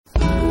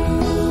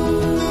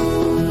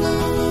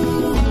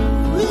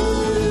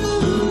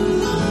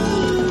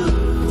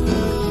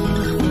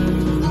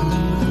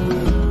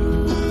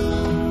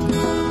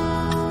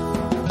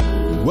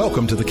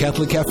Welcome to the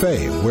Catholic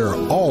Cafe, where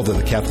all that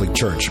the Catholic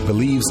Church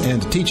believes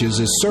and teaches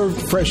is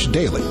served fresh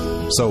daily.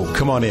 So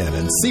come on in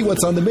and see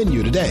what's on the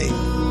menu today.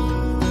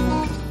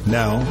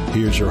 Now,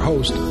 here's your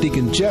host,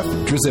 Deacon Jeff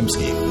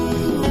Drzycimski.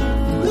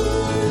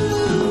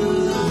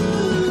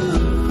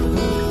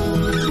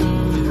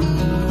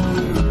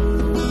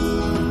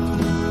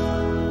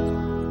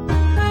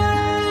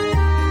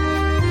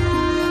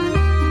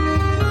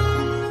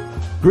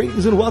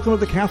 Greetings and welcome to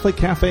the Catholic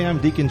Cafe. I'm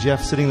Deacon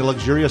Jeff, sitting in the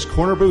luxurious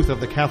corner booth of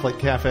the Catholic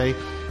Cafe.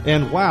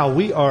 And wow,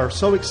 we are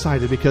so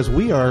excited because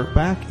we are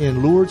back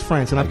in Lourdes,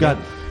 France. And I've got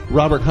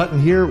Robert Hutton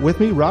here with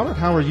me. Robert,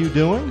 how are you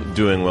doing?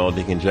 Doing well,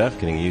 Deacon Jeff.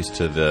 Getting used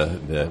to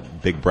the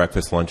big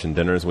breakfast, lunch, and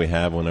dinners we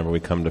have whenever we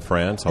come to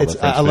France.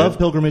 I love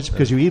Pilgrimage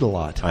because you eat a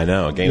lot. I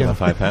know. Gained about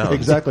 5 pounds.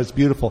 Exactly. It's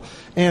beautiful.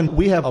 And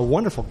we have a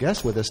wonderful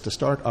guest with us to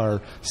start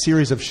our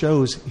series of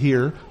shows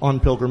here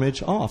on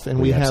Pilgrimage off. And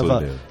we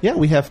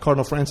have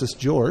Cardinal Francis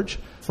George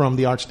from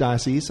the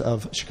Archdiocese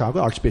of Chicago,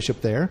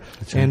 Archbishop there.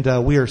 That's right.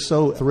 And we are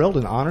so thrilled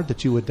and honored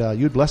that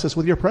you'd bless us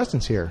with your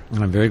presence here.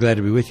 And I'm very glad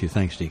to be with you.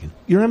 Thanks, Deacon.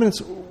 Your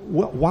Eminence,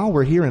 while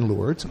we're here in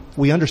Lourdes,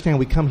 we understand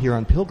we come here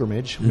on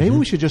pilgrimage. Maybe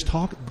we should just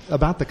talk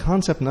about the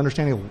concept and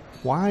understanding of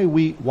why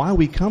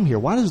we come here.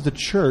 Why does the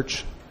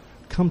Church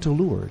come to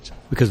Lourdes?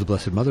 Because the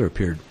Blessed Mother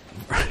appeared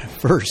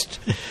first.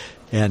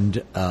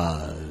 And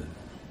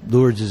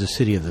Lourdes is a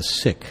city of the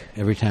sick.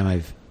 Every time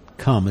I've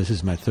come, this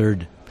is my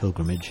third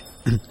pilgrimage,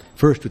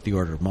 first with the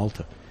Order of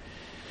Malta.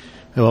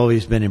 I've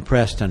always been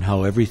impressed on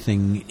how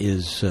everything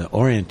is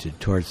oriented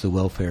towards the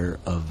welfare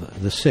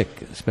of the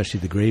sick, especially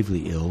the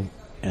gravely ill.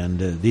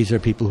 And these are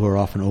people who are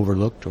often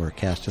overlooked or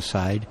cast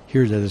aside.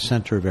 Here they're the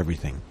center of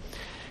everything,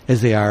 as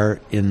they are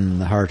in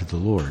the heart of the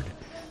Lord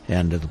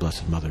and of the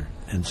Blessed Mother.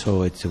 And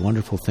so it's a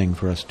wonderful thing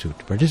for us to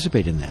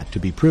participate in that, to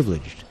be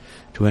privileged,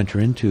 to enter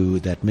into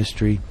that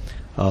mystery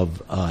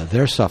of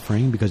their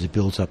suffering, because it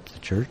builds up the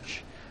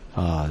Church.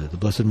 The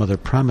Blessed Mother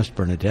promised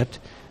Bernadette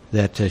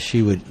that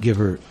she would give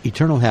her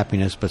eternal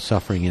happiness but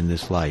suffering in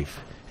this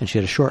life. And she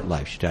had a short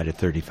life. She died at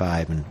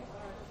 35 and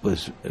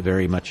was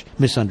very much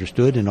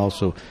misunderstood and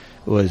also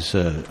was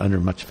under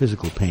much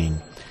physical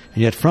pain.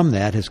 And yet from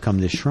that has come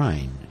this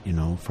shrine,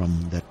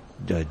 from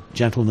that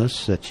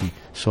gentleness that she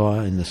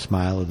saw in the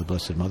smile of the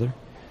Blessed Mother,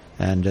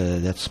 and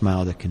that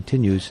smile that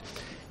continues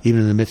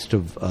even in the midst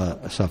of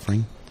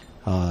suffering.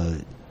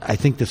 I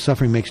think that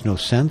suffering makes no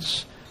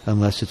sense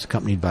unless it's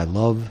accompanied by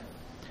love.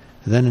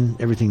 Then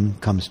everything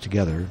comes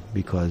together,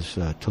 because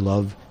to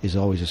love is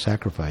always a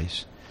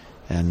sacrifice.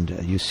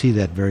 And you see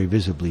that very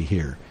visibly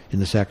here in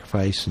the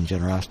sacrifice and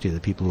generosity of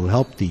the people who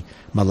help the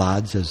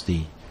malades, as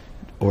the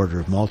Order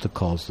of Malta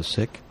calls the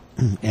sick,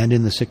 and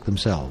in the sick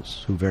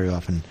themselves, who very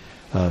often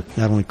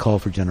not only call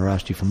for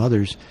generosity from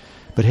others,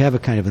 but have a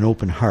kind of an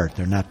open heart.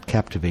 They're not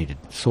captivated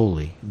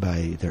solely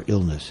by their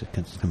illness. It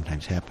can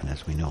sometimes happen,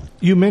 as we know.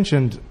 You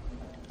mentioned,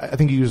 I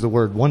think you used the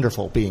word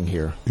wonderful being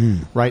here,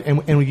 right?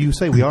 And when you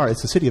say we are,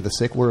 it's the city of the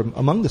sick. We're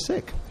among the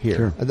sick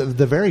here, sure.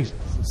 The very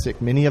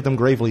sick, many of them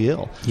gravely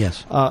ill.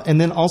 Yes.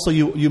 And then also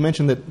you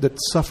mentioned that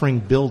suffering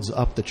builds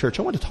up the Church.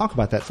 I want to talk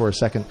about that for a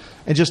second.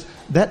 And just,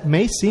 that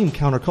may seem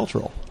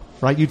countercultural,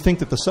 right? You'd think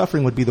that the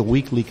suffering would be the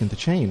weak link in the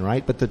chain,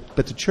 right? But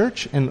the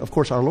Church, and of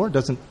course our Lord,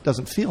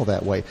 doesn't feel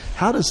that way.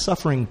 How does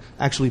suffering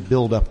actually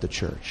build up the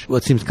Church? Well,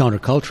 it seems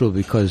countercultural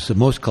because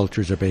most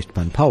cultures are based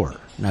upon power,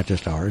 not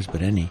just ours,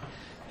 but any.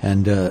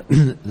 And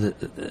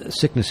the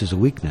sickness is a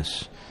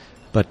weakness.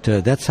 But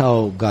that's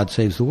how God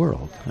saves the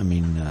world. I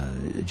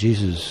mean,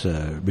 Jesus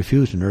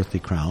refused an earthly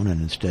crown,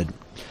 and instead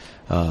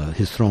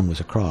his throne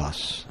was a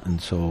cross.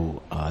 And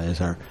so,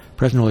 as our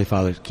present Holy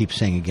Father keeps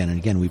saying again and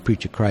again, we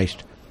preach a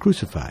Christ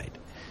crucified.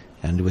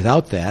 And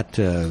without that,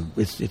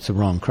 it's a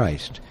wrong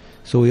Christ.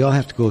 So we all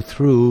have to go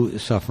through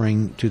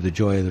suffering to the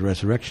joy of the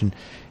resurrection.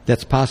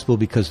 That's possible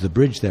because the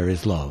bridge there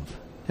is love.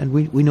 And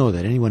we know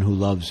that. Anyone who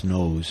loves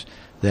knows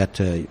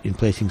that in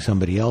placing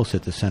somebody else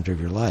at the center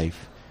of your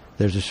life,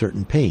 there's a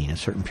certain pain, a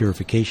certain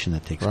purification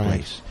that takes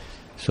place.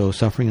 So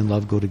suffering and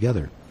love go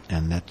together.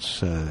 And that's,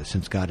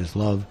 since God is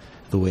love,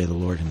 the way of the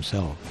Lord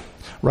himself.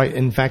 Right.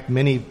 In fact,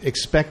 many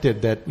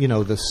expected that,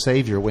 the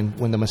Savior,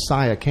 when the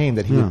Messiah came,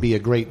 that he would be a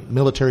great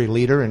military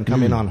leader and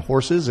come in on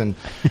horses, and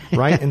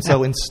right. And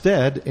so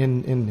instead,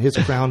 in his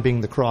crown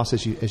being the cross,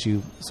 as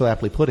you so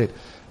aptly put it,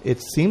 it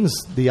seems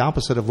the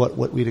opposite of what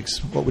we'd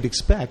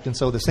expect. And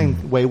so the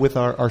same way with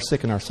our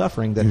sick and our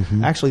suffering, that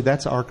actually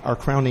that's our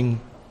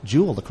crowning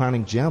jewel, the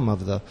crowning gem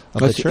of the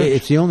Church.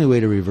 It's the only way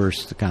to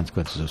reverse the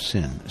consequences of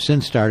sin.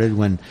 Sin started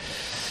when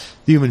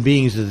the human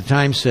beings at the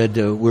time said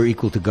we're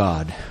equal to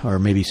God, or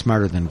maybe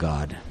smarter than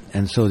God.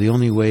 And so the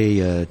only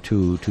way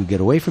to get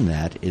away from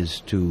that is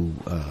to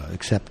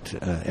accept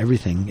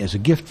everything as a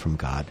gift from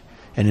God.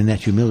 And in that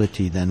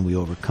humility, then we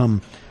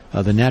overcome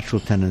the natural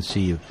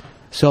tendency of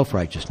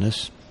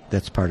self-righteousness.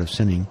 That's part of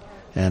sinning.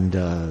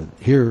 And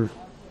here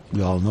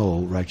we all know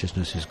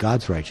righteousness is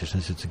God's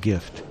righteousness. It's a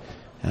gift.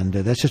 And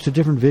that's just a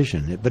different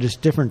vision. But it's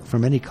different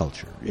from any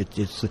culture.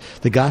 It's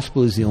the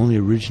gospel is the only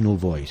original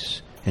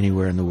voice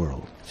anywhere in the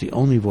world. It's the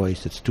only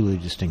voice that's truly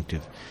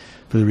distinctive,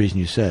 for the reason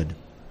you said.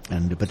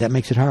 But that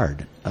makes it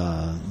hard.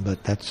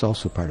 But that's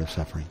also part of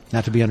suffering,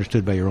 not to be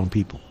understood by your own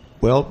people.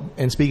 Well,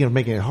 and speaking of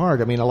making it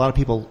hard, I mean, a lot of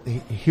people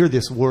hear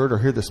this word or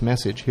hear this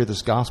message, hear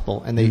this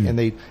gospel, and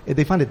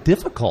they find it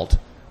difficult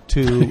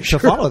to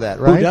follow that,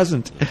 right? Who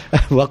doesn't?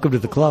 Welcome to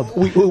the club.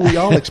 We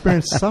all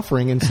experience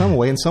suffering in some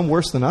way, and some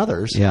worse than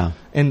others. Yeah.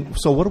 And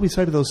so what do we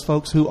say to those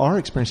folks who are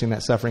experiencing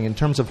that suffering in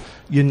terms of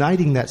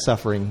uniting that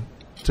suffering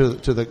to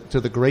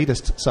the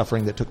greatest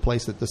suffering that took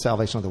place at the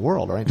salvation of the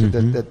world, right?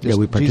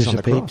 We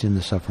participate in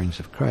the sufferings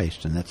of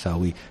Christ, and that's how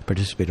we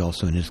participate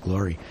also in His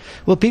glory.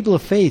 Well, people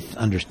of faith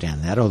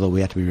understand that, although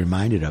we have to be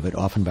reminded of it,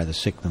 often by the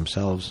sick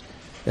themselves.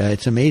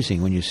 It's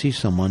amazing when you see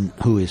someone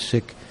who is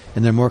sick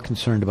and they're more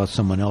concerned about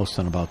someone else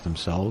than about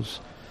themselves.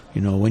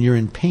 You know, when you're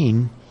in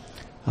pain,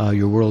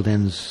 your world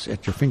ends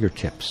at your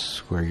fingertips,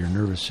 where your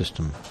nervous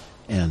system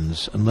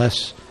ends,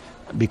 unless,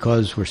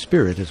 because we're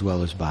spirit as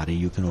well as body,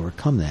 you can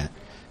overcome that.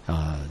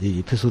 The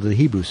Epistle to the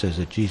Hebrews says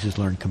that Jesus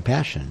learned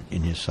compassion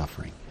in His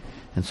suffering.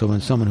 And so when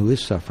someone who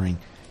is suffering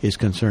is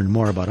concerned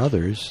more about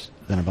others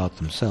than about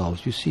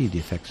themselves, you see the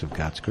effects of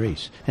God's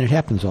grace. And it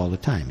happens all the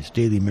time. It's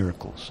daily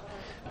miracles.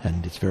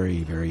 And it's very,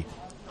 very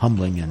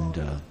humbling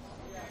and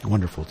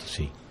wonderful to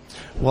see.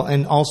 Well,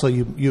 and also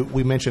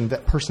we mentioned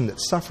that person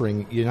that's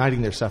suffering,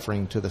 uniting their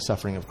suffering to the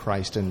suffering of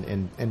Christ,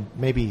 and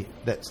maybe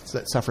that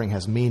suffering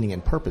has meaning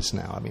and purpose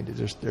now. I mean,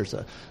 there's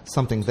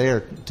something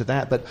there to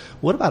that. But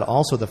what about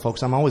also the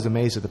folks? I'm always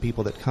amazed at the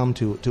people that come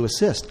to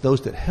assist,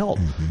 those that help.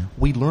 Mm-hmm.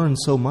 We learn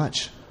so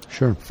much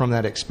from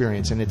that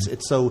experience, and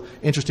it's so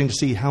interesting to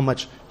see how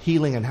much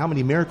healing and how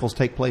many miracles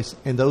take place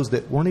in those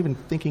that weren't even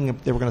thinking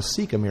they were going to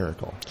seek a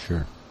miracle.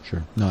 Sure.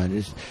 No,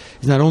 it's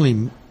not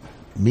only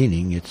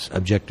meaning, it's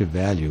objective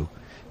value.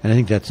 And I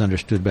think that's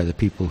understood by the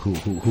people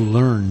who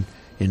learn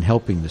in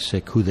helping the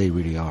sick who they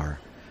really are.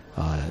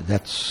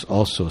 That's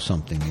also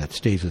something that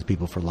stays with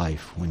people for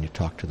life when you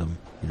talk to them.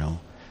 You know,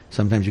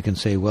 sometimes you can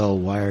say, well,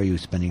 why are you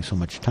spending so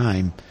much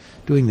time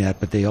doing that?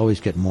 But they always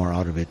get more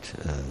out of it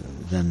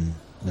than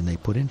they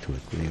put into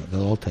it.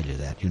 They'll all tell you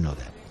that. You know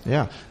that.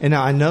 Yeah. And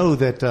now I know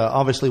that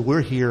obviously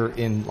we're here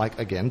in,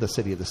 the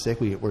city of the sick.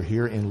 We're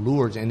here in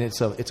Lourdes, and it's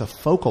a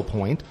focal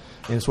point,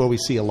 and it's where we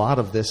see a lot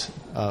of this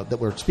that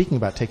we're speaking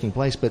about taking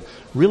place. But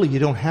really, you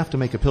don't have to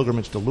make a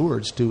pilgrimage to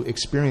Lourdes to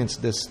experience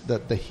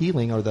the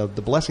healing or the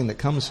blessing that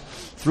comes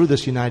through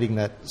this uniting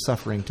that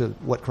suffering to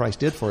what Christ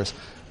did for us.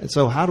 And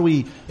so how do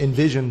we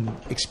envision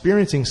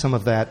experiencing some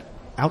of that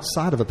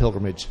outside of a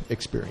pilgrimage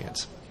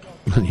experience?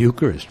 The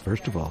Eucharist,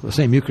 first of all. The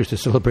same Eucharist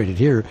is celebrated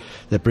here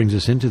that brings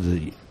us into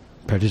the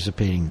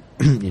participating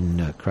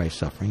in Christ's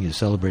suffering is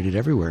celebrated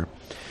everywhere.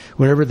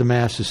 Whenever the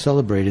Mass is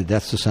celebrated,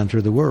 that's the center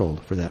of the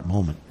world for that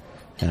moment.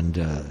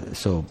 And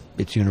so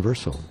it's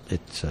universal.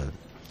 It's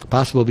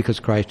possible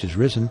because Christ is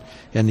risen,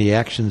 and the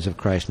actions of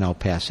Christ now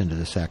pass into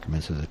the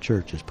sacraments of the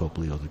Church, as Pope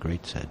Leo the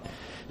Great said.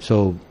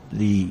 So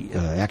the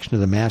action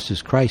of the Mass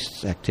is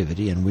Christ's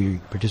activity, and we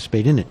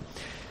participate in it.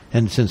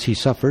 And since He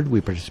suffered,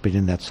 we participate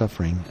in that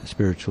suffering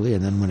spiritually,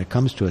 and then when it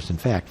comes to us, in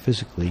fact,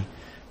 physically,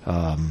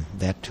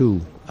 that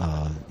too,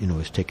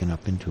 is taken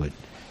up into it.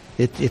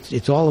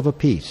 It's all of a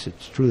piece.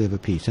 It's truly of a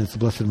piece. And it's the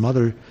Blessed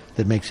Mother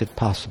that makes it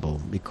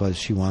possible, because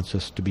she wants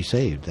us to be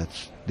saved.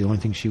 That's the only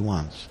thing she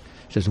wants.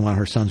 She doesn't want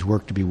her Son's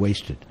work to be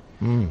wasted.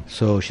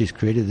 So she's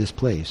created this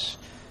place,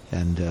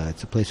 and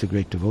it's a place of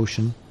great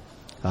devotion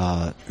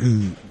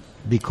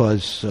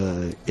because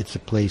it's a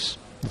place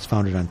that's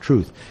founded on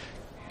truth.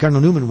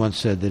 Cardinal Newman once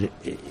said that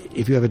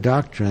if you have a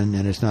doctrine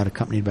and it's not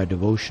accompanied by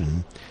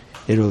devotion,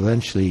 it will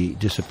eventually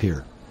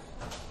disappear.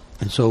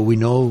 And so we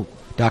know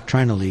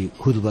doctrinally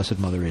who the Blessed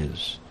Mother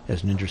is,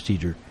 as an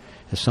interceder,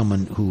 as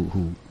someone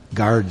who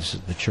guards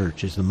the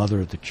Church, is the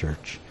mother of the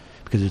Church,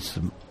 because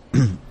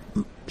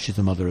she's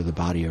the mother of the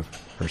body of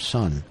her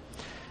Son.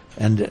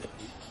 And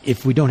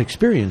if we don't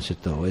experience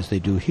it, though, as they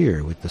do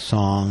here, with the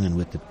song and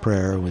with the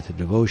prayer, with the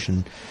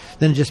devotion,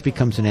 then it just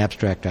becomes an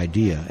abstract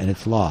idea, and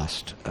it's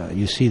lost.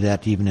 You see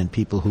that even in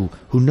people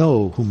who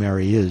know who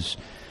Mary is,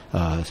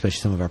 especially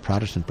some of our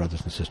Protestant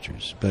brothers and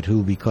sisters, but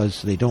who,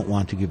 because they don't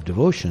want to give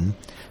devotion,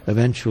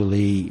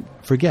 eventually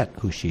forget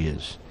who she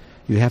is.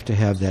 You have to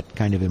have that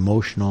kind of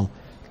emotional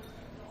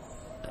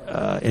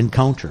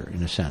encounter,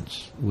 in a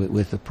sense,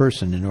 with a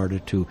person in order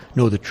to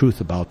know the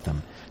truth about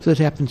them. So that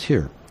happens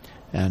here.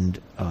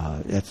 And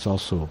that's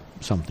also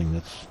something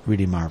that's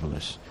really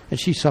marvelous. And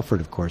she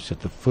suffered, of course, at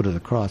the foot of the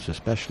cross,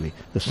 especially,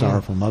 the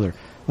Sorrowful Mother.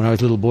 When I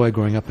was a little boy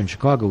growing up in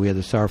Chicago, we had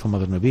the Sorrowful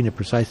Mother Novena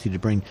precisely to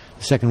bring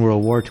the Second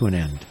World War to an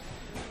end,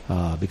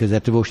 because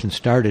that devotion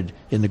started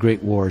in the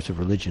great wars of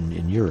religion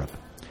in Europe.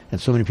 And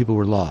so many people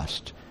were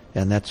lost.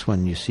 And that's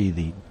when you see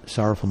the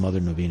Sorrowful Mother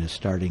Novena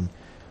starting.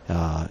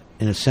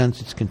 In a sense,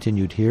 it's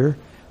continued here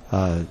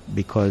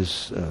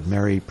because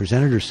Mary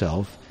presented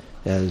herself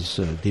as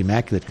the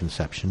Immaculate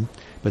Conception,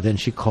 but then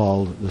she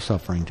called the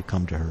suffering to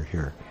come to her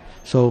here.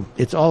 So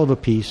it's all of a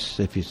piece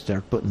if you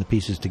start putting the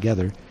pieces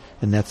together,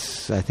 and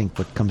that's, I think,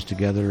 what comes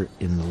together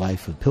in the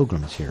life of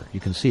pilgrims here. You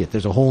can see it.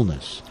 Their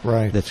wholeness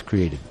that's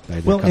created by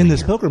their coming in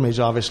this here. pilgrimage,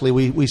 obviously,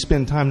 we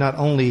spend time not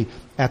only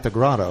at the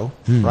grotto,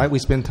 right? We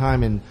spend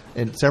time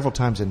in several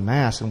times in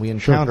Mass, and we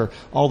encounter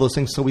all those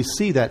things. So we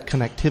see that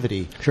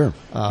connectivity. Sure,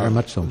 very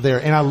much so. There.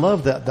 And I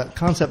love that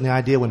concept and the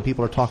idea when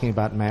people are talking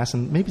about Mass,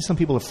 and maybe some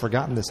people have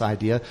forgotten this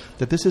idea,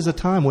 that this is a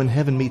time when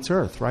heaven meets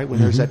earth, right? When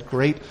there's that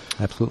great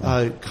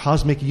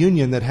cosmic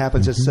union that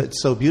happens.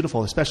 It's so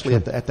beautiful, especially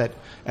at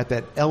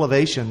that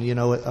elevation,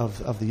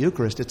 of the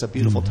Eucharist. It's a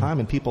beautiful time,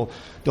 and people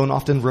don't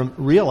often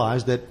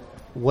realize that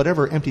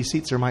whatever empty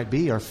seats there might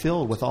be are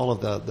filled with all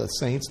of the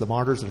saints, the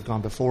martyrs that have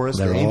gone before us,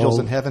 the angels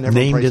in heaven,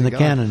 everyone named in the God.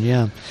 canon,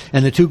 yeah.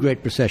 And the two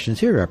great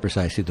processions here are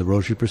precisely the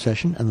Rosary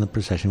procession and the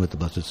procession with the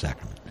Blessed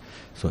Sacrament.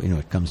 So,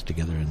 it comes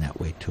together in that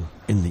way, too,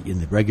 in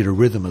the regular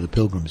rhythm of the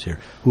pilgrims here.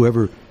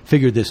 Whoever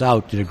figured this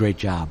out did a great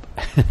job.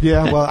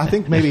 Yeah, well, I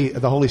think maybe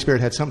the Holy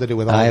Spirit had something to do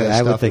with all this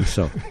stuff. I would think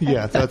so.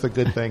 Yeah, that's a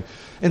good thing.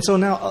 And so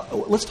now,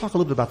 let's talk a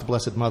little bit about the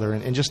Blessed Mother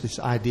and just this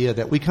idea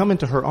that we come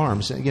into her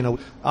arms.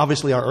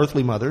 Obviously our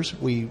earthly mothers,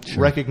 we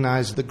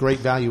recognize the great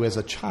value as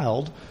a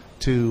child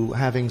to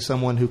having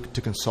someone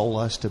to console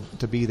us,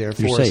 to be there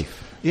for us. You're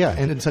safe. Yeah,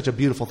 and it's such a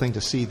beautiful thing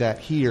to see that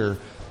here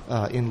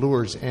in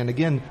Lourdes, and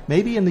again,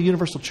 maybe in the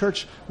Universal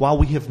Church. While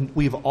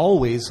we've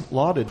always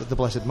lauded the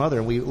Blessed Mother,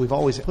 and we've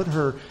always put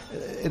her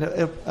in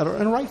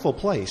a rightful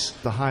place,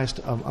 the highest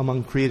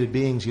among created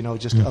beings,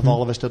 of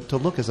all of us, to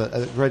look as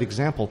a great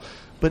example.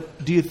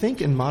 But do you think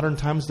in modern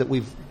times that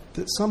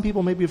some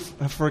people maybe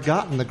have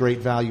forgotten the great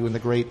value and the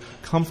great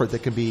comfort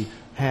that can be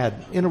had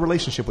in a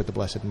relationship with the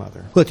Blessed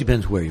Mother? Well, it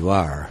depends where you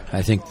are.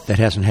 I think that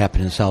hasn't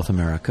happened in South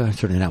America,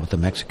 certainly not with the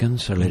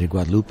Mexicans. Our Lady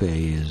Guadalupe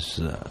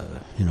is,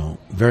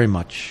 very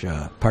much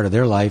part of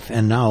their life.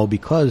 And now,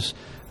 because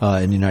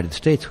in the United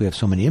States we have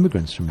so many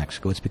immigrants from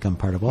Mexico, it's become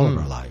part of all of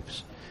our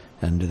lives.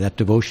 And that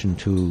devotion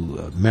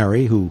to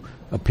Mary, who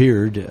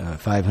appeared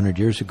 500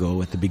 years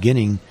ago at the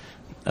beginning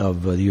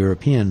of the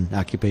European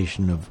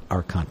occupation of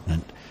our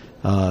continent,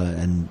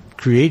 and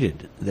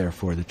created,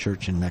 therefore, the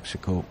Church in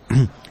Mexico,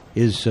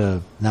 is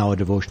now a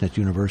devotion that's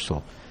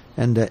universal.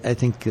 And I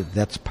think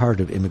that's part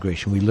of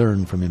immigration. We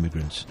learn from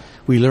immigrants.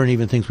 We learn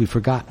even things we've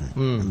forgotten.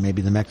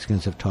 Maybe the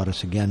Mexicans have taught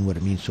us again what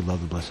it means to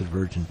love the Blessed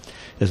Virgin,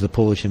 as the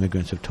Polish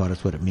immigrants have taught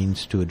us what it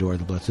means to adore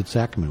the Blessed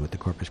Sacrament with the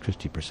Corpus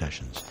Christi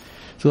processions.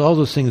 So all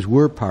those things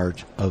were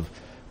part of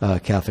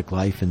Catholic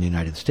life in the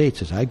United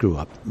States as I grew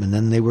up. And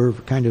then they were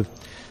kind of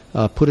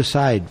put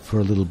aside for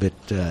a little bit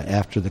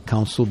after the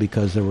council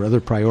because there were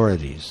other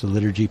priorities. The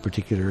liturgy,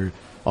 particular,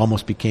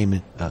 almost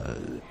became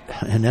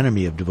an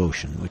enemy of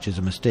devotion, which is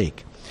a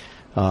mistake.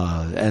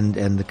 And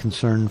the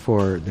concern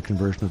for the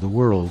conversion of the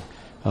world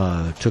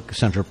took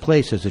center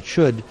place, as it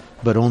should,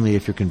 but only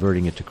if you're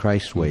converting it to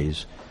Christ's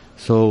ways.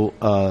 So,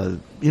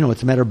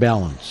 it's a matter of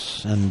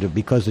balance. And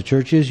because the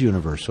Church is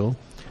universal,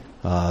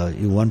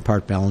 one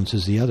part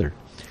balances the other.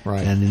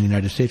 Right. And in the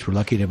United States, we're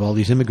lucky to have all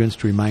these immigrants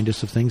to remind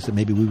us of things that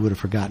maybe we would have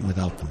forgotten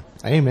without them.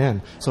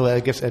 Amen. So I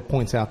guess that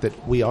points out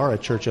that we are a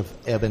church of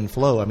ebb and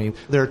flow. I mean,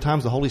 there are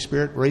times the Holy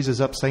Spirit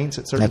raises up saints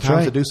at certain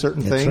times to do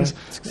certain things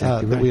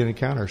that we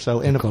encounter. So,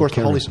 and of course,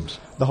 the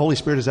Holy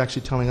Spirit is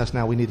actually telling us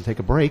now we need to take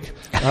a break.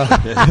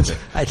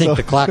 I think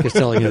the clock is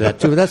telling you that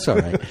too, but that's all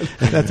right.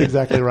 That's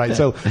exactly right.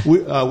 So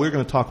we're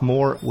going to talk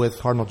more with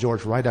Cardinal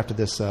George right after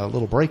this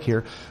little break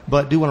here.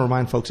 But do want to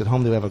remind folks at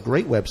home that we have a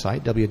great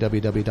website,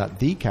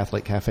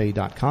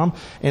 www.thecatholiccafe.com.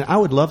 And I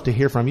would love to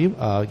hear from you,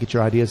 get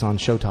your ideas on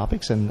show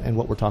topics and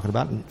what we're talking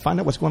about, and find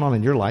out what's going on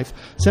in your life.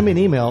 Send me an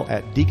email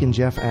at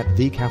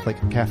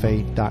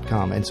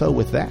deaconjeff@thecatholiccafe.com. And so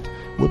with that,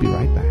 we'll be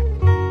right back.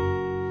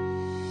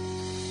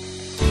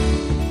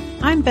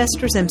 I'm Bess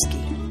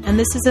Drzycimski, and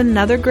this is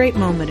another great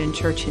moment in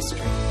church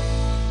history.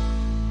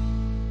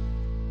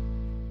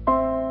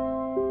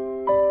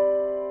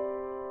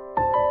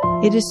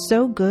 It is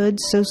so good,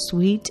 so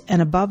sweet,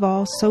 and above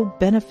all, so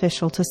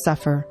beneficial to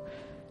suffer.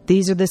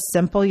 These are the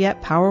simple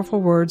yet powerful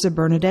words of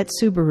Bernadette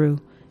Soubirous,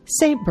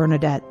 Saint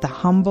Bernadette, the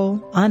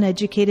humble,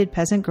 uneducated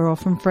peasant girl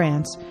from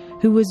France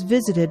who was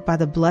visited by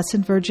the Blessed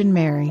Virgin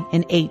Mary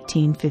in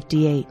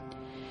 1858.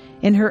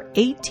 In her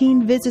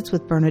 18 visits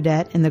with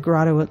Bernadette in the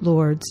grotto at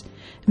Lourdes,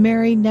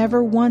 Mary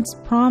never once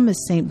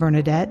promised Saint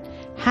Bernadette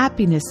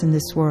happiness in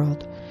this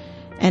world.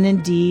 And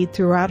indeed,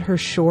 throughout her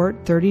short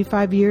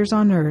 35 years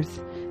on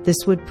earth, this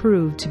would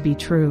prove to be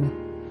true.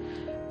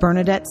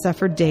 Bernadette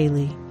suffered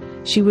daily.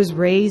 She was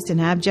raised in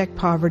abject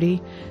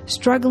poverty,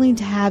 struggling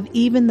to have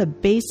even the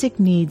basic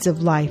needs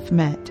of life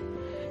met.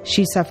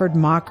 She suffered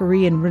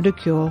mockery and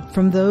ridicule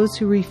from those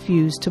who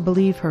refused to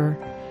believe her.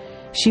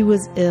 She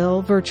was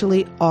ill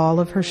virtually all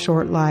of her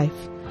short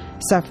life,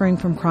 suffering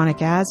from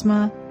chronic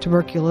asthma,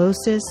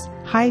 tuberculosis,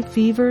 high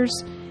fevers,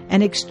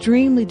 an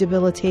extremely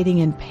debilitating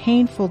and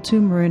painful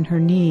tumor in her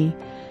knee,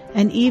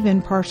 and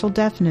even partial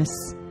deafness.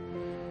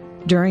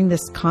 During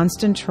this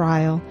constant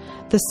trial,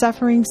 the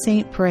suffering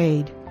saint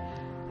prayed,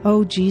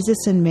 "O Jesus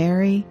and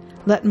Mary,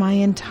 let my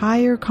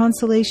entire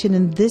consolation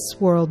in this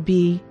world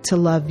be to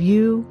love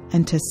you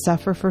and to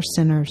suffer for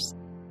sinners."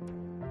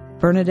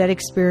 Bernadette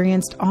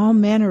experienced all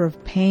manner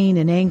of pain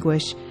and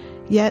anguish,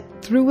 yet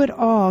through it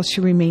all she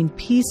remained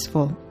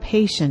peaceful,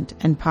 patient,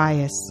 and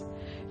pious.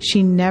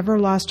 she never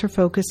lost her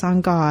focus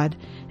on God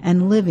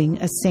and living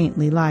a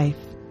saintly life.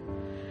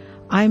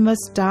 I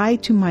must die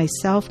to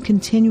myself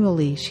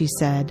continually, she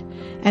said,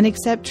 and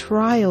accept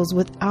trials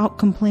without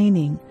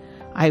complaining.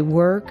 I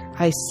work,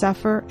 I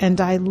suffer,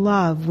 and I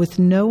love with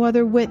no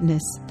other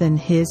witness than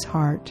His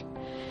heart.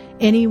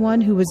 Anyone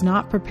who is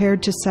not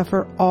prepared to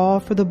suffer all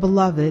for the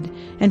beloved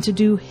and to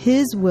do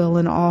His will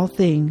in all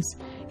things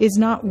is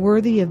not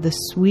worthy of the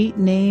sweet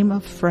name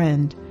of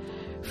friend.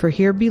 For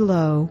here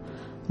below,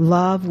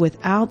 love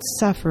without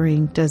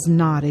suffering does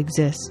not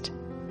exist.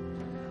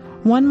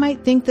 One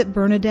might think that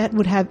Bernadette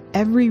would have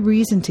every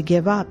reason to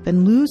give up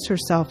and lose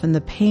herself in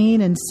the pain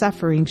and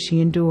suffering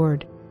she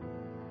endured.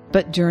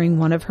 But during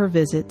one of her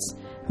visits,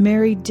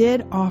 Mary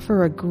did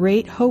offer a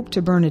great hope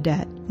to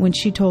Bernadette when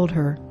she told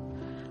her,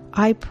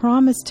 "I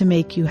promise to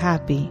make you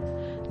happy,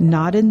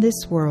 not in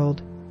this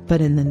world,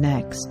 but in the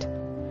next."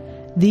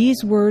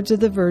 These words of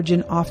the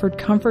Virgin offered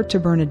comfort to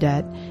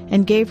Bernadette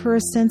and gave her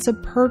a sense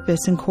of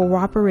purpose in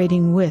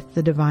cooperating with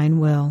the divine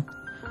will.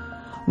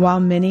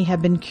 While many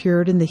have been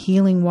cured in the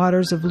healing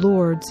waters of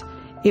Lourdes,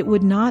 it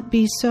would not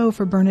be so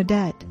for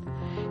Bernadette.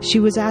 She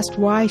was asked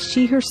why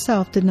she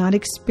herself did not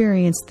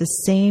experience the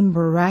same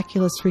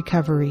miraculous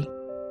recovery.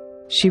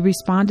 She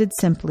responded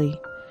simply,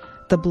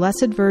 "The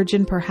Blessed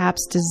Virgin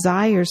perhaps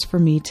desires for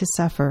me to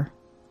suffer.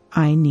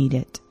 I need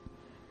it."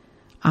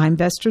 I'm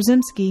Bess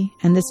Drzycimski,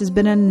 and this has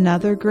been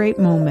another great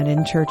moment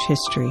in church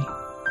history.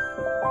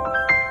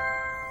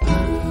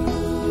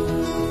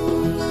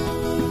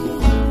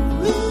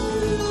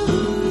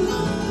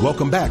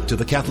 Welcome back to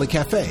the Catholic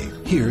Cafe.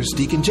 Here's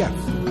Deacon Jeff.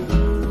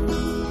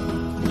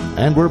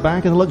 And we're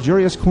back in the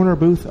luxurious corner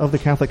booth of the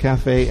Catholic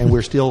Cafe, and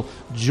we're still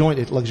joined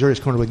at luxurious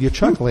corner booth. You're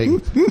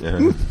chuckling.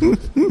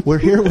 We're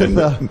here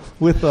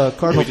with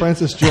Cardinal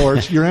Francis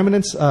George, Your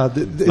Eminence. Not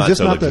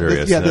so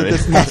luxurious.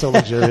 It's not so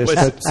luxurious,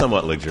 but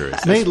somewhat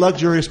luxurious. Made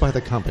luxurious by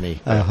the company,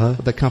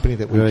 the company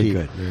that we keep.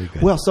 Very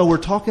good. Well, so we're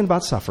talking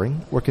about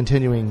suffering. We're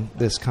continuing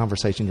this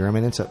conversation, Your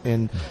Eminence,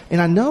 and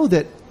I know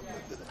that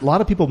a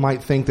lot of people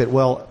might think that,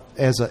 well,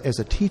 as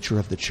a teacher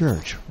of the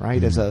church,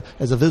 right, as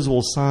a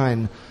visible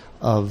sign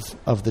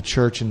of the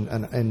church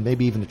and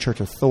maybe even the church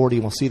authority.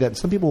 We'll see that. And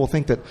some people will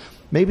think that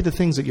maybe the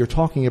things that you're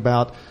talking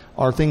about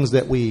are things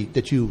that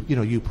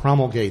you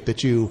promulgate,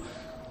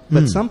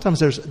 but sometimes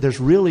there's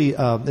really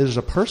there's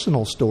a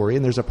personal story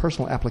and there's a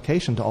personal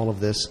application to all of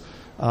this.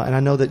 And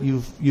I know that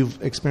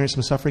you've experienced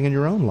some suffering in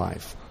your own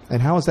life.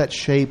 And how has that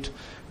shaped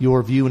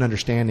your view and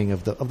understanding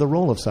of the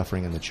role of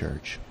suffering in the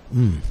church?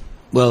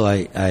 Well,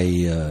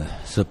 I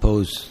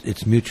suppose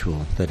it's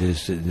mutual. That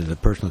is, the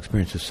personal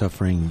experience of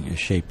suffering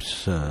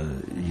shapes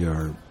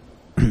your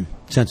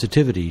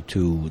sensitivity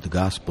to the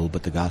gospel,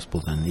 but the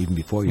gospel then, even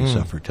before you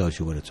suffer, tells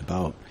you what it's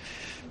about.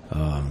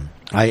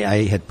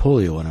 I had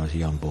polio when I was a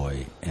young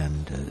boy,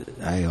 and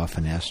I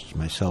often asked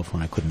myself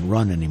when I couldn't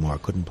run anymore,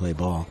 couldn't play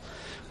ball,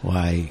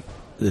 why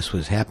this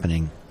was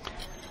happening.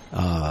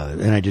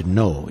 And I didn't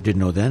know. Didn't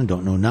know then,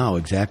 don't know now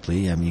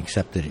exactly,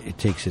 except that it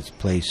takes its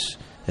place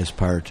as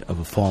part of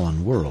a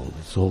fallen world.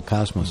 It's the whole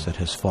cosmos that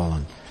has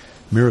fallen.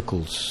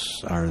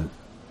 Miracles are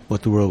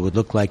what the world would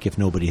look like if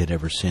nobody had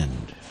ever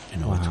sinned.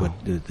 Wow. It's what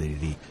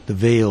the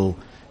veil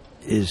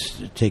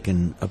is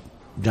taken up,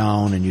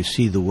 down, and you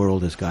see the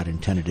world as God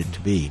intended it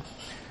to be,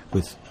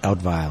 without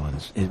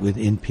violence,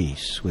 in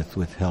peace,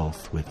 with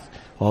health, with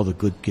all the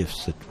good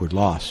gifts that were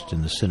lost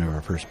in the sin of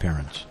our first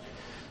parents.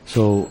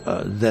 So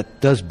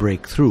that does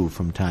break through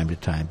from time to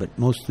time, but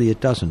mostly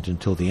it doesn't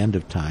until the end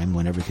of time,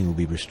 when everything will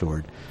be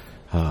restored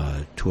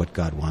to what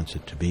God wants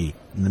it to be.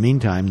 In the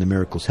meantime, the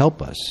miracles help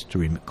us to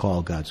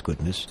recall God's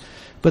goodness,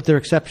 but they're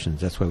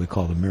exceptions. That's why we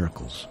call them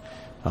miracles.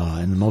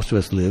 And most of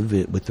us live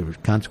with the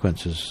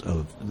consequences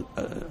of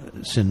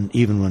sin,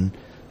 even when,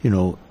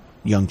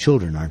 young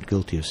children aren't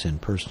guilty of sin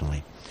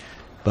personally.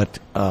 But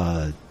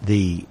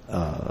the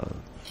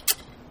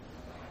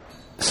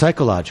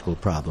psychological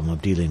problem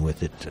of dealing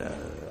with it,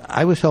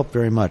 I was helped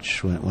very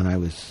much when I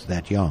was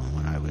that young,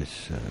 when I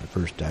was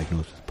first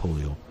diagnosed with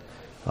polio.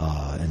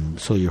 And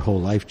so your whole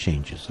life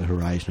changes. The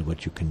horizon of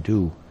what you can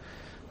do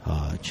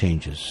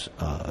changes.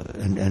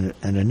 And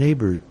a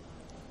neighbor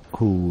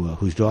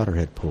whose daughter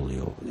had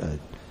polio,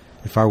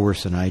 far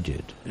worse than I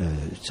did,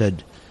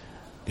 said,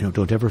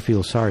 don't ever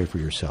feel sorry for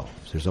yourself.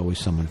 There's always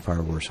someone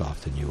far worse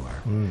off than you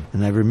are.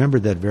 And I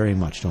remembered that very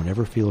much. Don't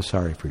ever feel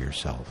sorry for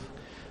yourself.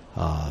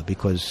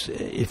 Because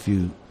if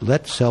you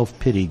let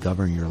self-pity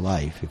govern your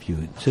life, if you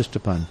insist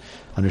upon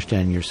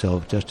understanding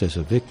yourself just as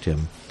a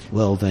victim,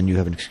 well, then you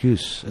have an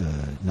excuse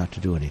not to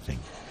do anything.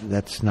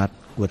 That's not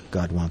what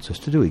God wants us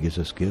to do. He gives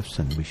us gifts,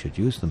 and we should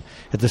use them.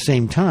 At the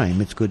same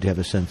time, it's good to have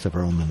a sense of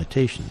our own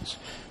limitations.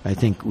 I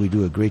think we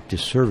do a great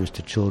disservice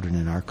to children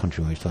in our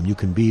country when we tell them, you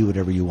can be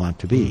whatever you want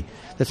to be.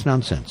 That's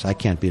nonsense. I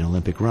can't be an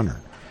Olympic runner.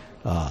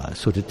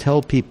 So to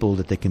tell people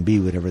that they can be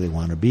whatever they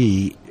want to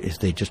be, if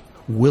they just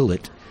will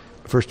it,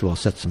 first of all,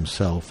 sets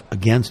themselves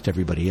against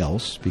everybody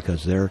else,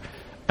 because their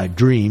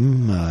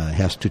dream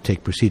has to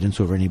take precedence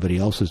over anybody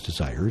else's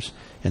desires,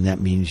 and that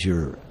means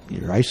you're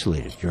You're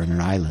isolated. You're on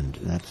an island.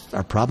 That's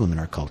our problem in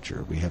our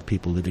culture. We have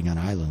people living on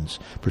islands,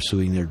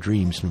 pursuing their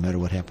dreams no matter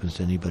what happens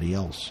to anybody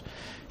else.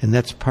 And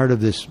that's part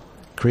of this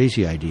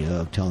crazy idea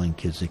of telling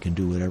kids they can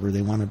do whatever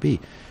they want to be.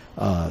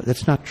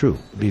 That's not true.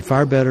 It would be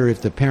far better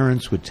if the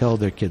parents would tell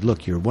their kid,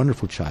 look, you're a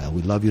wonderful child.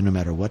 We love you no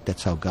matter what.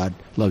 That's how God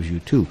loves you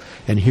too.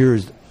 And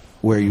here's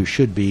where you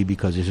should be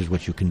because this is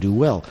what you can do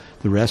well.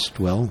 The rest,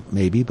 well,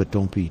 maybe, but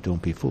don't be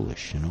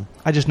foolish,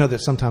 I just know that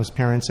sometimes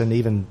parents and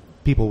even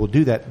people will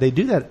do that. They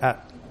do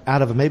that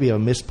out of maybe a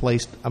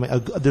misplaced,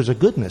 there's a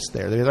goodness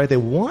there. They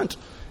want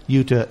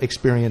you to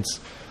experience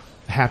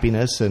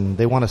happiness, and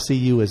they want to see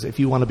you as if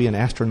you want to be an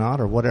astronaut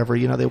or whatever.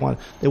 They want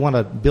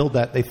to build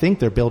that. They think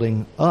they're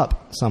building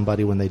up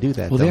somebody when they do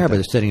that. Well, they are, but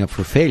they're setting up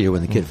for failure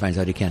when the kid finds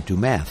out he can't do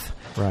math.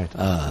 Right.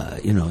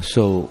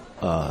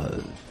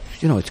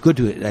 It's good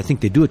to. I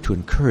think they do it to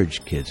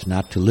encourage kids,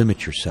 not to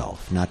limit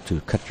yourself, not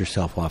to cut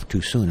yourself off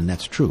too soon, and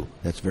that's true.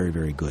 That's very,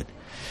 very good.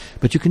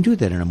 But you can do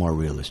that in a more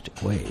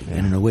realistic way,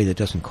 and in a way that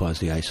doesn't cause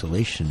the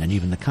isolation and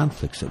even the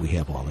conflicts that we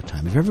have all the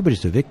time. If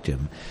everybody's a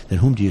victim, then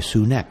whom do you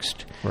sue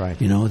next? Right.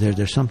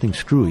 There's something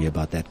screwy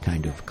about that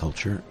kind of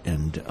culture,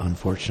 and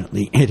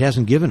unfortunately, it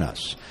hasn't given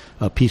us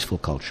a peaceful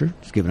culture.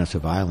 It's given us a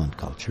violent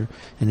culture,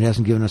 and it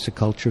hasn't given us a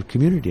culture of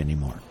community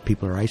anymore.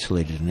 People are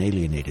isolated and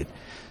alienated.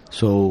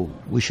 So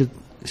we should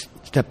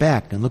step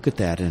back and look at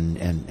that,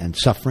 and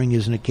suffering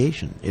is an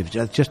occasion. If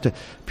that's just a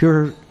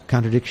pure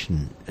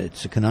contradiction,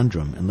 it's a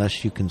conundrum,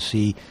 unless you can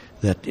see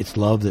that it's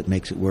love that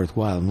makes it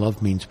worthwhile. And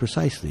love means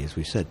precisely, as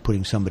we said,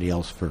 putting somebody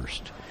else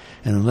first.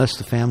 And unless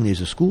the family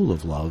is a school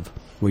of love,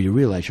 where you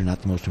realize you're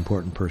not the most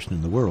important person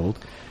in the world,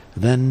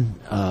 then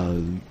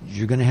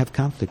you're going to have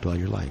conflict all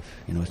your life.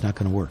 It's not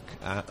going to work.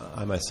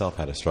 I myself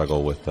had a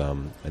struggle with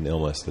an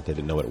illness that they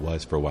didn't know what it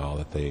was for a while,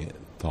 that they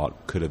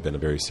thought could have been a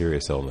very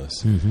serious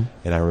illness. Mm-hmm.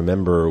 And I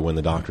remember when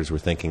the doctors were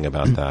thinking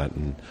about that,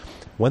 and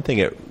one thing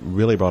it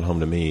really brought home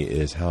to me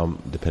is how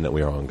dependent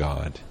we are on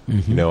God.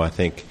 Mm-hmm. I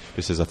think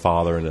just as a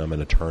father and I'm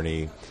an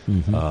attorney,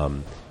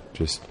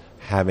 just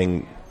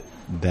having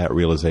that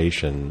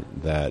realization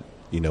that,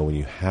 when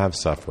you have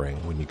suffering,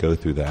 when you go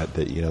through that,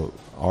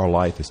 our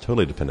life is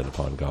totally dependent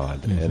upon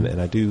God. Mm-hmm.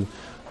 And I do,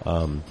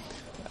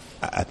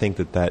 I think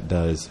that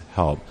does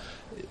help.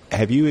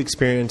 Have you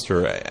experienced,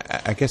 or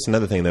I guess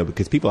another thing, though,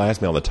 because people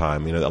ask me all the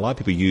time, a lot of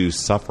people use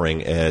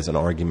suffering as an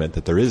argument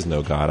that there is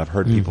no God. I've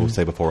heard people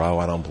say before,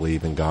 I don't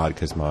believe in God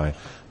because my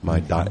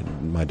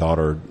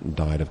daughter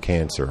died of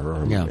cancer.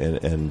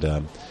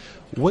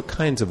 What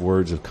kinds of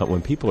words have come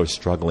when people are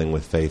struggling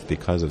with faith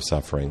because of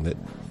suffering?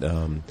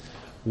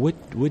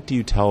 What do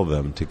you tell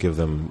them to give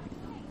them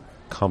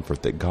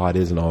comfort that God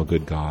is an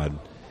all-good God,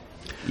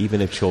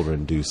 even if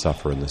children do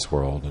suffer in this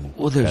world? And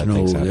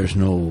there's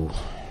no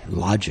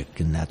logic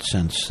in that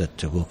sense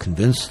that will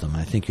convince them.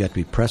 I think you have to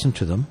be present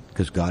to them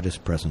because God is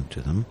present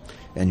to them,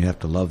 and you have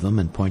to love them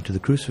and point to the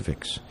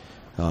crucifix.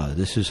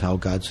 This is how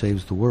God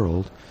saves the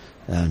world,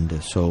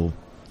 and so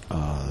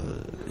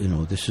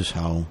this is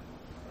how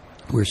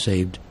we're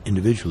saved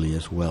individually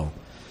as well.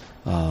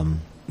 And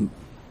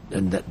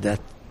that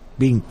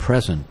being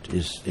present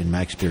is, in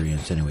my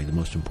experience anyway, the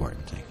most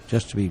important thing.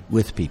 Just to be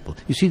with people.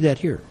 You see that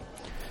here.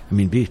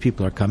 These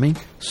people are coming.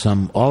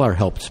 All are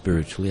helped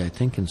spiritually, I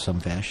think, in some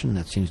fashion.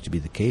 That seems to be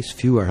the case.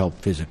 Few are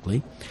helped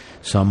physically,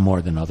 some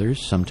more than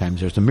others. Sometimes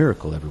there's a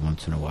miracle every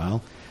once in a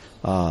while.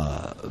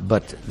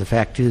 But the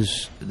fact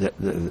is that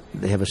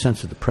they have a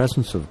sense of the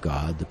presence of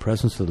God, the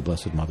presence of the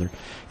Blessed Mother,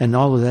 and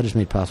all of that is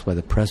made possible by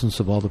the presence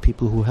of all the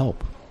people who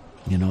help.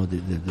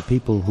 The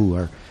people who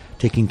are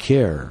taking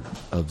care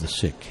of the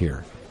sick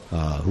here,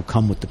 who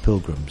come with the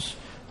pilgrims.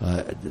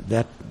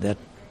 That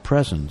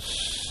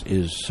presence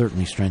is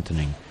certainly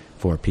strengthening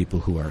for people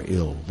who are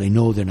ill. They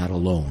know they're not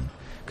alone,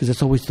 because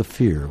that's always the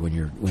fear when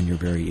you're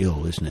very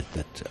ill, isn't it?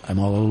 That I'm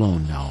all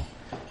alone now.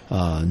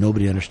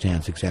 Nobody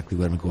understands exactly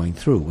what I'm going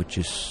through, which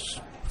is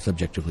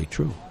subjectively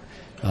true.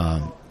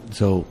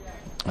 So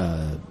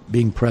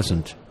being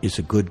present is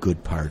a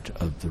good part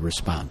of the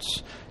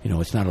response.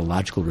 It's not a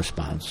logical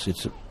response.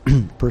 It's a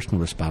personal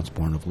response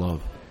born of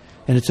love.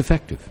 And it's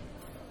effective.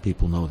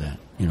 People know that.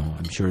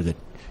 I'm sure that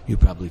you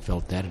probably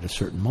felt that at a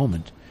certain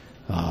moment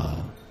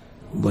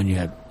when you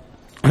had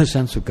a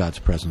sense of God's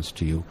presence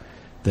to you,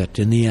 that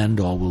in the end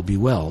all will be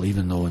well,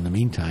 even though in the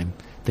meantime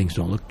things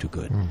don't look too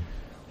good.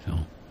 So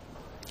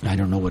I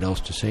don't know what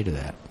else to say to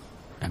that.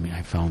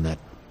 I found that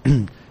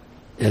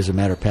as a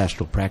matter of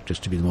pastoral practice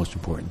to be the most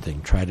important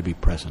thing. Try to be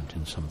present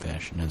in some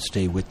fashion and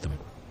stay with them.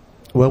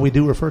 Well, we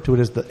do refer to it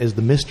as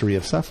the mystery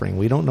of suffering.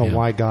 We don't know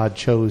why God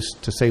chose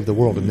to save the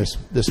world in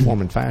this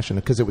form and fashion,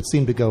 because it would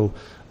seem to go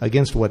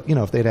against what,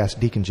 if they'd asked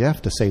Deacon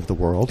Jeff to save the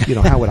world,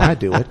 how would I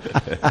do it?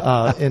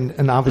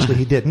 And obviously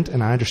he didn't,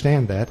 and I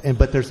understand that.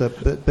 But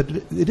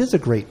it is a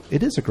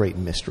great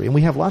mystery, and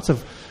we have lots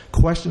of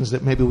questions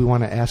that maybe we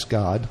want to ask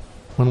God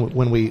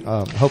when we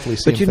hopefully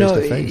see him face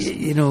to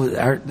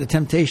face. The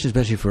temptation,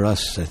 especially for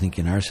us, I think,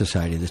 in our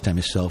society this time,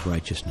 is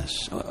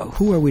self-righteousness.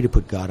 Who are we to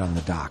put God on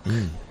the dock?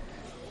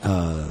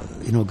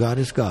 God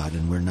is God,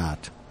 and we're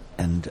not.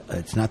 And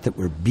it's not that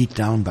we're beat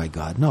down by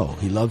God. No,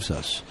 He loves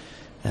us.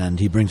 and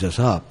He brings us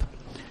up.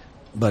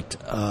 But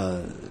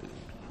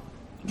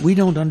we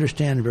don't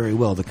understand very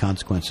well the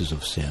consequences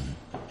of sin.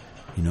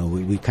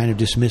 We kind of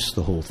dismiss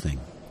the whole thing.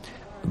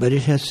 But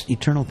it has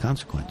eternal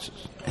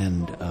consequences,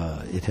 and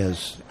it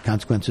has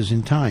consequences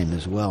in time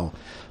as well.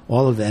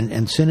 All of that,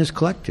 and sin is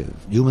collective.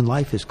 Human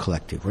life is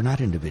collective. We're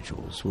not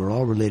individuals. We're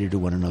all related to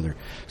one another.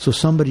 So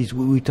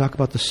we talk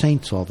about the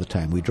saints all the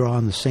time. We draw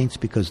on the saints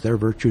because their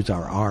virtues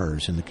are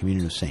ours in the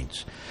communion of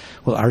saints.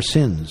 Well, our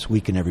sins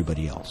weaken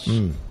everybody else.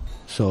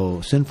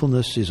 So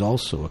sinfulness is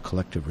also a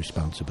collective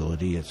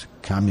responsibility. It's a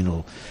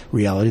communal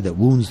reality that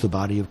wounds the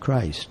body of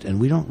Christ. And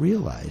we don't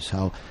realize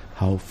how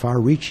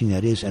far-reaching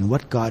that is, and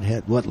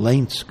what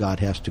lengths God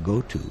has to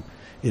go to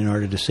in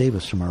order to save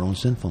us from our own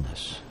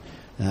sinfulness.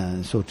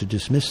 So to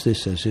dismiss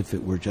this as if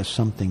it were just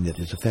something that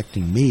is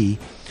affecting me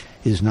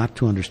is not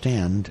to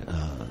understand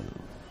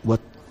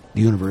what the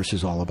universe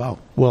is all about.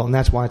 Well, and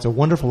that's why it's a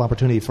wonderful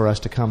opportunity for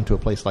us to come to a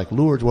place like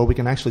Lourdes where we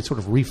can actually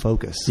sort of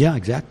refocus. Yeah,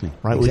 exactly.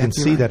 Right? Exactly, we can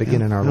see that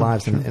again in our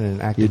lives sure. in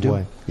an active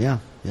way. Yeah.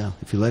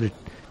 If you let it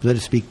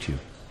speak to you.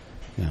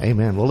 Yeah.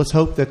 Amen. Well, let's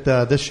hope that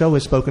this show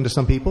has spoken to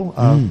some people.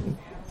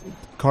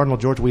 Cardinal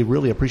George, we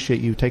really appreciate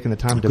you taking the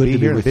time to be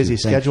here in a busy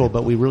schedule,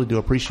 but we really do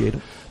appreciate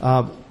it.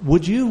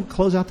 Would you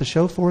close out the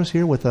show for us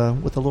here with a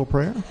little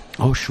prayer?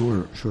 Oh,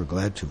 sure,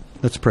 glad to.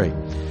 Let's pray.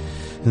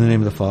 In the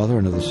name of the Father,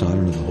 and of the Son,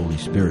 and of the Holy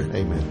Spirit.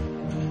 Amen.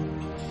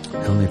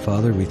 Heavenly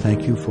Father, we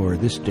thank you for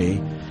this day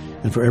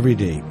and for every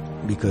day,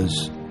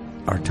 because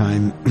our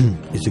time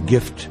is a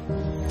gift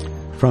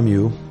from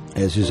you,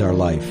 as is our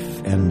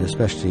life, and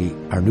especially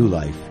our new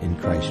life in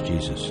Christ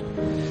Jesus.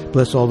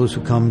 Bless all those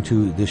who come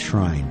to this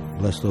shrine.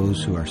 Bless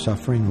those who are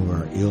suffering, who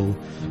are ill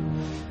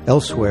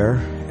elsewhere.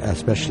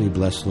 Especially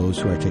bless those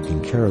who are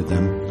taking care of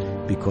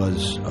them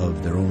because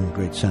of their own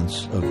great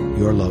sense of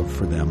your love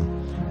for them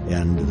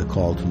and the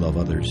call to love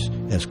others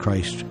as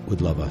Christ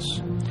would love us.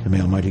 And may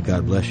Almighty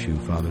God bless you,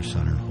 Father,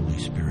 Son, and Holy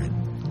Spirit.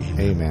 Amen.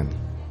 Amen.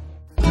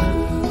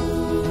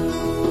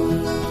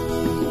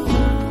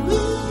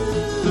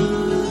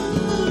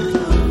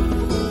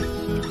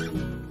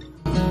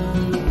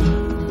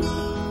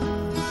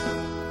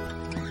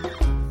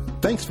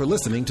 Thanks for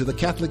listening to The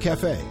Catholic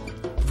Cafe.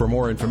 For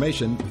more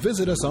information,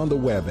 visit us on the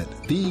web at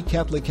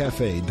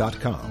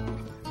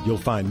thecatholiccafe.com. You'll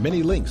find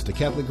many links to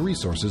Catholic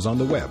resources on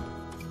the web.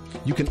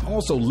 You can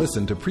also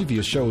listen to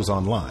previous shows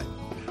online,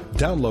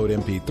 download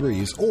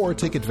MP3s, or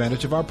take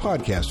advantage of our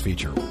podcast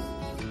feature.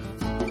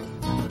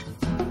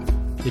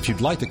 If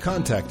you'd like to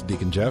contact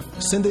Deacon Jeff,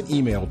 send an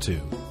email to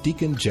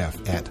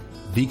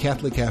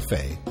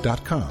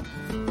deaconjeff@thecatholiccafe.com.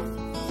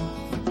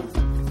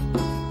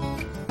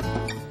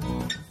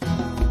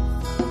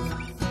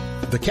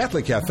 The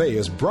Catholic Cafe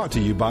is brought to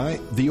you by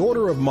the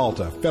Order of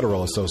Malta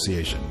Federal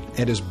Association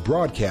and is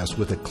broadcast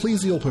with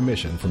ecclesial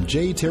permission from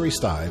J. Terry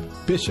Stive,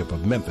 Bishop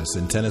of Memphis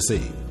in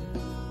Tennessee.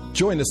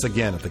 Join us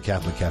again at the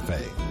Catholic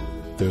Cafe.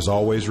 There's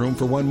always room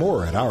for one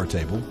more at our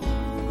table.